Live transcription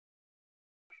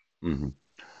hmm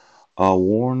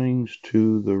Warnings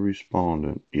to the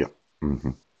respondent. Yeah.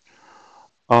 hmm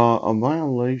a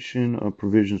violation of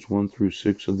provisions 1 through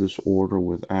 6 of this order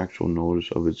with actual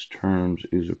notice of its terms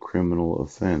is a criminal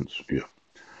offense. Yeah.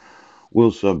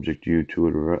 Will subject you to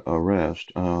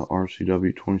arrest.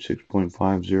 RCW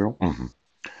 26.50.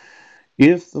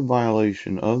 If the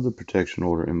violation of the protection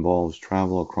order involves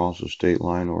travel across a state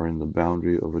line or in the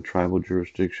boundary of a tribal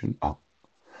jurisdiction,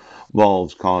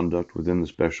 involves conduct within the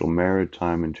special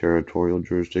maritime and territorial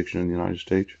jurisdiction in the United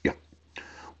States, yeah,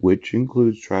 which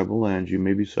includes tribal lands, you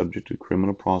may be subject to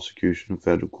criminal prosecution in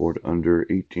federal court under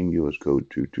 18 U.S. Code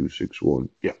 2261.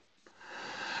 Yeah.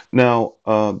 Now,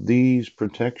 these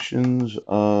protections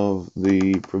of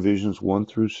the provisions 1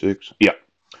 through 6, yeah,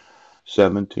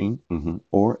 17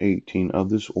 or 18 of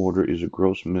this order is a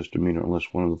gross misdemeanor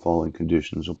unless one of the following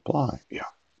conditions apply. Yeah.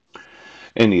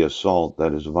 Any assault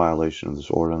that is a violation of this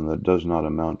order and that does not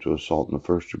amount to assault in the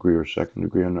first degree or second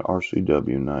degree under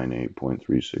RCW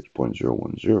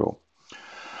 9A.36.010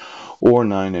 or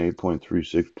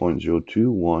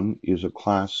 9A.36.021 is a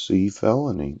Class C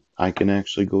felony. I can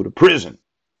actually go to prison.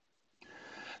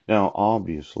 Now,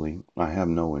 obviously, I have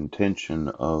no intention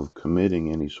of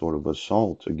committing any sort of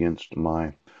assault against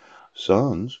my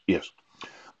sons. Yes.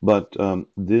 But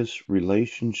this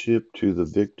relationship to the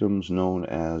victims known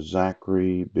as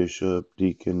Zachary, Bishop,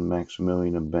 Deacon,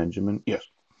 Maximilian, and Benjamin, yes.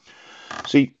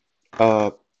 See, uh,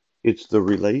 it's the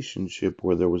relationship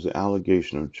where there was the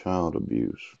allegation of child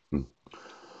abuse.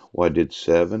 Well, I did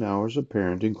 7 hours of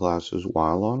parenting classes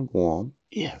while on Guam.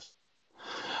 Yes.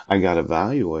 I got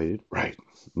evaluated. Right.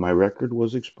 My record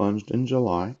was expunged in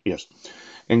July. Yes.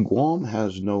 And Guam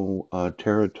has no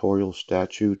territorial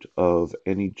statute of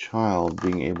any child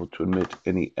being able to admit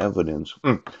any evidence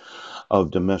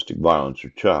of domestic violence or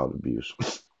child abuse.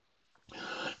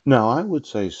 Now, I would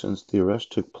say since the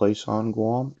arrest took place on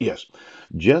Guam, yes,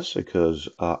 Jessica's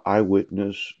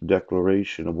eyewitness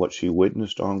declaration of what she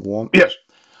witnessed on Guam, yes,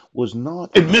 was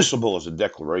not admissible as a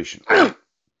declaration.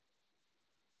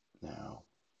 Now,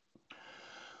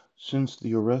 since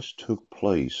the arrest took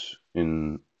place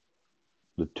in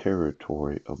the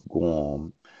territory of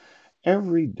Guam,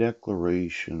 every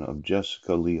declaration of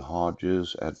Jessica Lee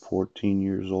Hodges at 14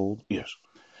 years old, yes,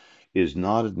 is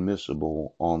not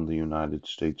admissible on the United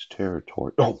States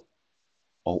territory.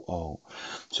 Oh.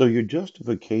 So your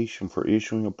justification for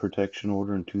issuing a protection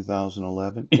order in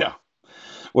 2011? Yeah.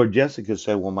 Where Jessica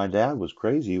said, well, my dad was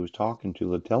crazy. He was talking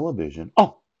to the television.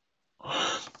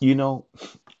 You know,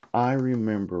 I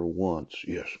remember once,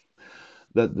 yes,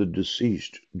 that the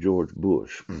deceased George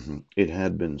Bush, it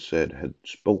had been said, had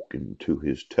spoken to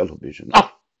his television.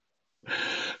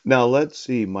 Now let's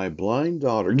see. My blind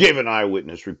daughter gave an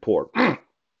eyewitness report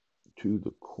to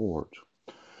the court,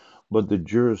 but the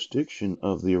jurisdiction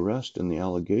of the arrest and the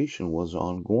allegation was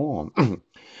on Guam.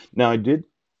 Now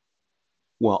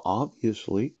well,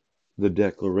 obviously, the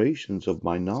declarations of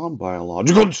my non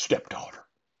biological stepdaughter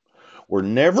were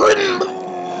never